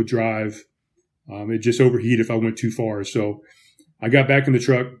 I knew it would drive. It just overheat if I went too far. So I got back in the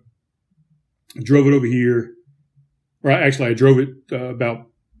truck, drove it over here. Actually, I drove it about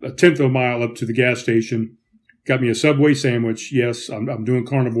a tenth of a mile up to the gas station. Got me a Subway sandwich. Yes, I'm doing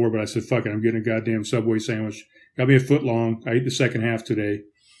carnivore, but I said, fuck it, I'm getting a goddamn Subway sandwich. Got me a foot long. I ate the second half today.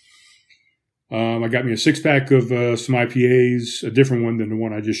 I got me a 6-pack of some IPAs, a different one than the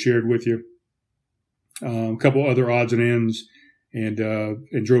one I just shared with you. A couple other odds and ends, and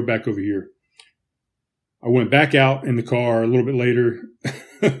drove back over here. I went back out in the car a little bit later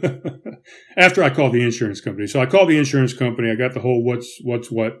after I called the insurance company. So I called the insurance company. I got the whole what's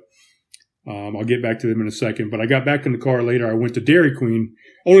what. I'll get back to them in a second. But I got back in the car later. I went to Dairy Queen.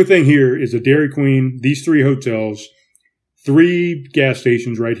 Only thing here is a Dairy Queen, these 3 hotels, 3 gas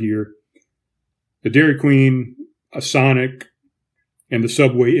stations right here, the Dairy Queen, a Sonic, and the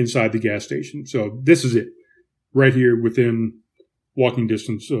Subway inside the gas station. So this is it right here within walking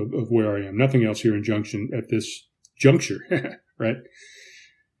distance of where I am. Nothing else here in Junction at this juncture, right?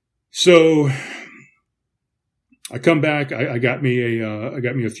 So I come back. I got me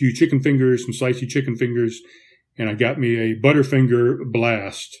a few chicken fingers, some slicey chicken fingers, and I got me a Butterfinger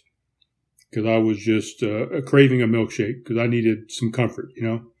Blast because I was just craving a milkshake because I needed some comfort,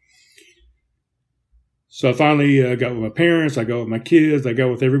 So I finally got with my parents. I got with my kids. I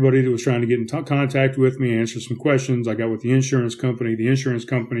got with everybody that was trying to get in contact with me, answer some questions. I got with the insurance company. The insurance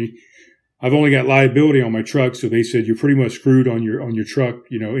company, I've only got liability on my truck, so they said you're pretty much screwed on your truck.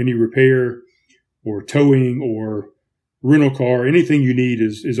 Any repair or towing or rental car, anything you need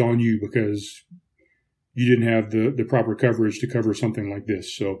is on you because you didn't have the proper coverage to cover something like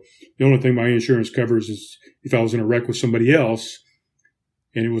this. So the only thing my insurance covers is if I was in a wreck with somebody else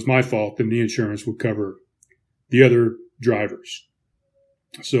and it was my fault, then the insurance would cover the other drivers.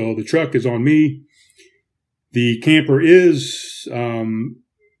 So the truck is on me. The camper is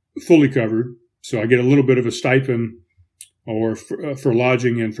fully covered. So I get a little bit of a stipend or for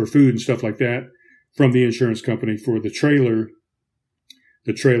lodging and for food and stuff like that from the insurance company. For the trailer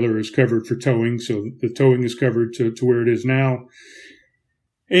is covered for towing. So the towing is covered to where it is now.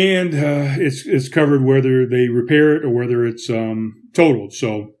 And it's covered whether they repair it or whether it's totaled.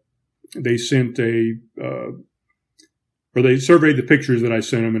 So they sent they surveyed the pictures that I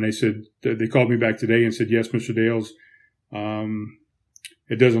sent them, and they said they called me back today and said, yes, Mr. Dales,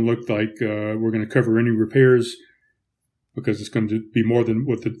 it doesn't look like we're going to cover any repairs because it's going to be more than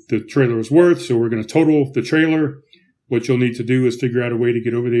what the trailer is worth. So we're going to total the trailer. What you'll need to do is figure out a way to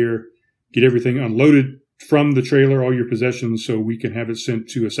get over there, get everything unloaded from the trailer, all your possessions, so we can have it sent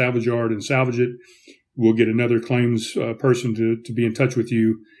to a salvage yard and salvage it. We'll get another claims person to be in touch with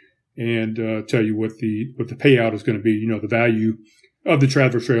you and tell you what the payout is going to be. The value of the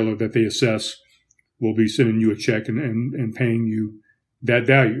travel trailer that they assess will be sending you a check and paying you that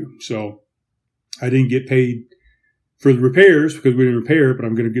value. So I didn't get paid for the repairs because we didn't repair it, but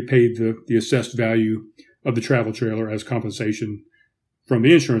I'm going to get paid the assessed value of the travel trailer as compensation from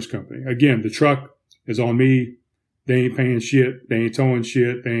the insurance company. Again, the truck is on me. They ain't paying shit. They ain't towing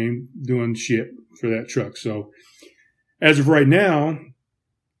shit. They ain't doing shit for that truck. So as of right now,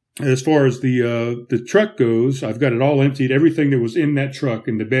 as far as the truck goes, I've got it all emptied. Everything that was in that truck,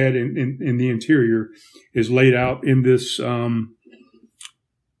 in the bed, in the interior, is laid out in this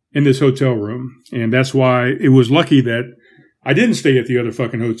hotel room. And that's why it was lucky that I didn't stay at the other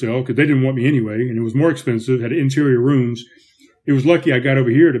fucking hotel because they didn't want me anyway, and it was more expensive, had interior rooms. It was lucky I got over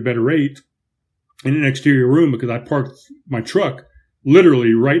here at a better rate in an exterior room because I parked my truck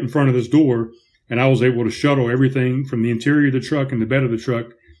literally right in front of this door, and I was able to shuttle everything from the interior of the truck and the bed of the truck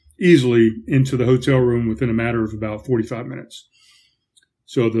easily into the hotel room within a matter of about 45 minutes.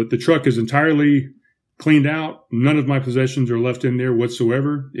 So the truck is entirely cleaned out. None of my possessions are left in there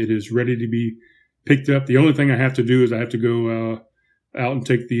whatsoever. It is ready to be picked up. The only thing I have to do is I have to go out and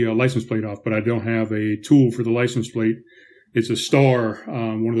take the license plate off, but I don't have a tool for the license plate. It's a star,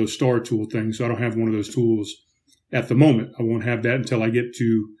 one of those star tool things. So I don't have one of those tools at the moment. I won't have that until I get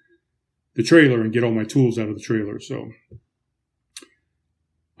to the trailer and get all my tools out of the trailer. So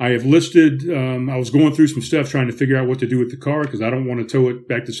I have listed, I was going through some stuff trying to figure out what to do with the car because I don't want to tow it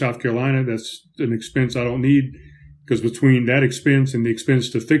back to South Carolina. That's an expense I don't need because between that expense and the expense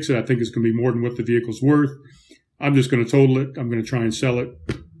to fix it, I think it's going to be more than what the vehicle's worth. I'm just going to total it. I'm going to try and sell it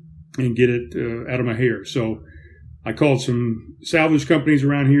and get it out of my hair. So I called some salvage companies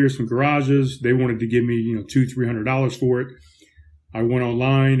around here, some garages. They wanted to give me, $200-$300 for it. I went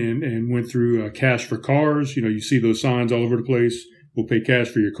online and went through Cash for Cars. You see those signs all over the place. We'll pay cash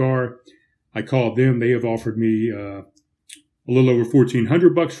for your car. I called them. They have offered me a little over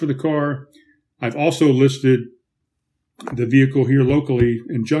 $1,400 for the car. I've also listed the vehicle here locally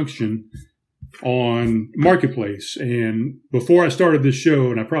in Junction on Marketplace. And before I started this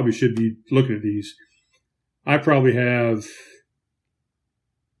show, and I probably should be looking at these, I probably have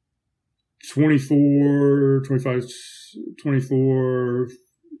 24, 25, 24.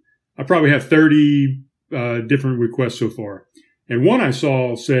 I probably have 30 different requests so far. And one I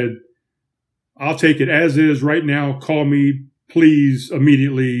saw said, I'll take it as is right now. Call me, please,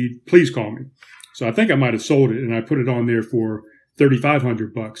 immediately. Please call me. So I think I might have sold it, and I put it on there for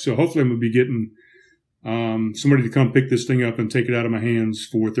 $3,500. So hopefully I'm going to be getting somebody to come pick this thing up and take it out of my hands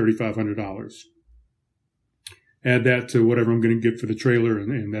for $3,500. Add that to whatever I'm going to get for the trailer,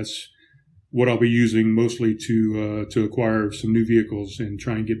 and that's what I'll be using mostly to acquire some new vehicles and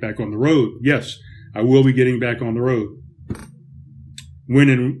try and get back on the road. Yes, I will be getting back on the road. When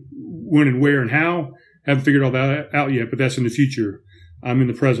and where and how, haven't figured all that out yet, but that's in the future. I'm in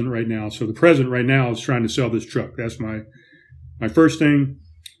the present right now. So the present right now is trying to sell this truck. That's my first thing.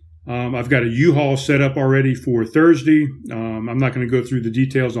 I've got a U-Haul set up already for Thursday. I'm not going to go through the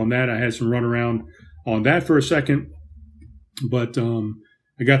details on that. I had some run around on that for a second, but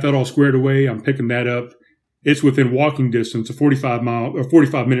I got that all squared away. I'm picking that up. It's within walking distance, a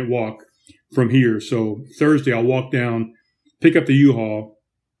 45-minute walk from here. So Thursday I'll walk down, pick up the U-Haul,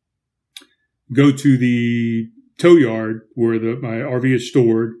 go to the tow yard where my RV is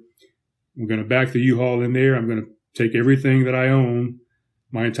stored. I'm going to back the U-Haul in there. I'm going to take everything that I own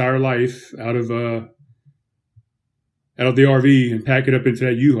my entire life out of the RV and pack it up into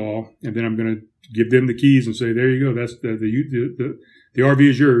that U-Haul. And then I'm going to give them the keys and say, there you go. That's the RV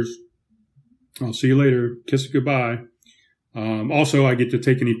is yours. I'll see you later. Kiss it goodbye. Also, I get to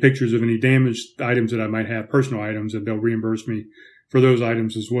take any pictures of any damaged items that I might have, personal items, and they'll reimburse me for those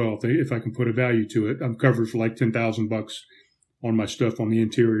items as well. If I can put a value to it, I'm covered for like $10,000 on my stuff on the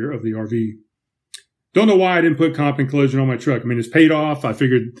interior of the RV. Don't know why I didn't put comp and collision on my truck. I mean, it's paid off. I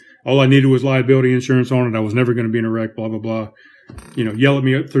figured all I needed was liability insurance on it. I was never going to be in a wreck, blah, blah, blah. Yell at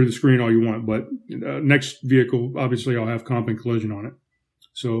me through the screen all you want. But next vehicle, obviously, I'll have comp and collision on it.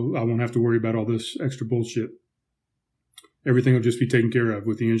 So I won't have to worry about all this extra bullshit. Everything will just be taken care of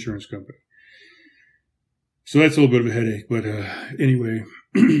with the insurance company. So that's a little bit of a headache. But anyway,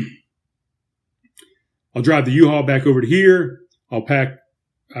 I'll drive the U-Haul back over to here. I'll pack.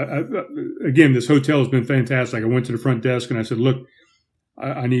 Again, this hotel has been fantastic. I went to the front desk and I said, look,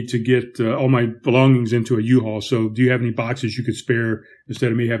 I need to get all my belongings into a U-Haul. So do you have any boxes you could spare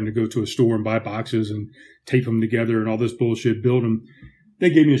instead of me having to go to a store and buy boxes and tape them together and all this bullshit, build them? They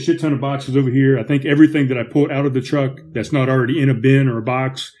gave me a shit ton of boxes over here. I think everything that I pulled out of the truck that's not already in a bin or a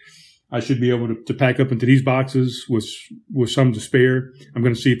box, I should be able to pack up into these boxes with some to spare. I'm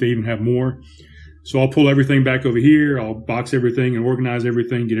going to see if they even have more. So I'll pull everything back over here. I'll box everything and organize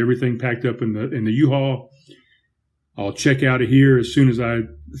everything, get everything packed up in the U-Haul. I'll check out of here as soon as I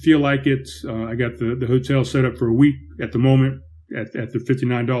feel like it. I got the hotel set up for a week at the moment at the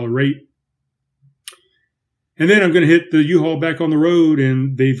 $59 rate. And then I'm going to hit the U-Haul back on the road,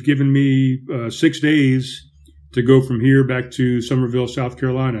 and they've given me 6 days to go from here back to Summerville, South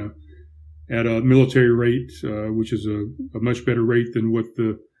Carolina at a military rate, which is a much better rate than what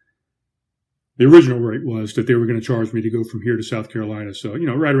the original rate was that they were going to charge me to go from here to South Carolina. So,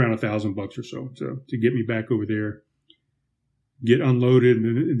 right around $1,000 or so to get me back over there, get unloaded,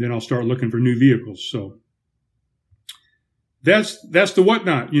 and then I'll start looking for new vehicles. So that's the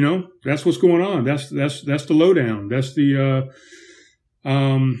whatnot, that's what's going on. That's the lowdown. That's the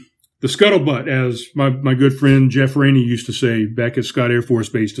scuttlebutt, as my good friend Jeff Rainey used to say back at Scott Air Force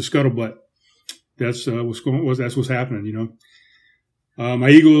Base, the scuttlebutt. That's what's happening, My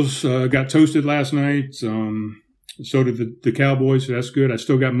Eagles got toasted last night. So did the Cowboys. So that's good. I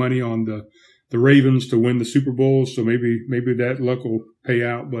still got money on the Ravens to win the Super Bowl. So maybe that luck will pay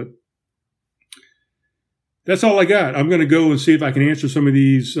out. But that's all I got. I'm going to go and see if I can answer some of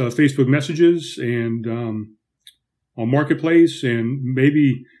these Facebook messages and on Marketplace. And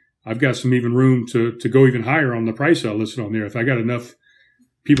maybe I've got some even room to go even higher on the price I listed on there. If I got enough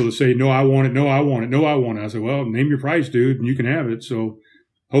people to say, no, I want it, no, I want it, no, I want it. I said, well, name your price, dude, and you can have it. So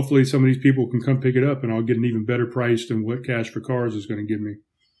hopefully some of these people can come pick it up and I'll get an even better price than what Cash for Cars is going to give me.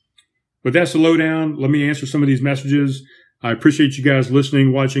 But that's the lowdown. Let me answer some of these messages. I appreciate you guys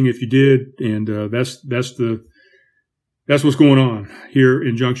listening, watching if you did. And that's what's going on here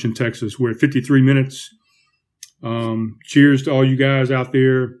in Junction, Texas. We're at 53 minutes. Cheers to all you guys out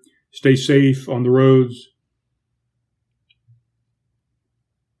there. Stay safe on the roads.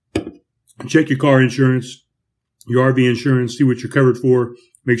 Check your car insurance, your RV insurance, see what you're covered for.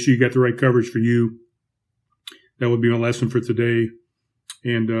 Make sure you got the right coverage for you. That would be my lesson for today.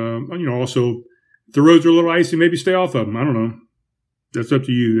 And, also, if the roads are a little icy, maybe stay off of them. I don't know. That's up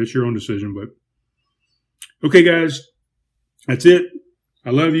to you. That's your own decision. But okay, guys, that's it. I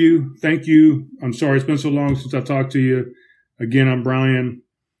love you. Thank you. I'm sorry it's been so long since I've talked to you. Again, I'm Brian.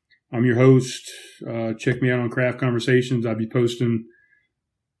 I'm your host. Check me out on Craft Conversations. I'll be posting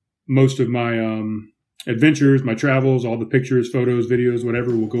most of my adventures, my travels, all the pictures, photos, videos, whatever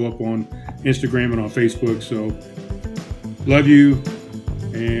will go up on Instagram and on Facebook. So love you,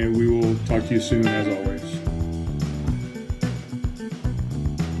 and we will talk to you soon as always.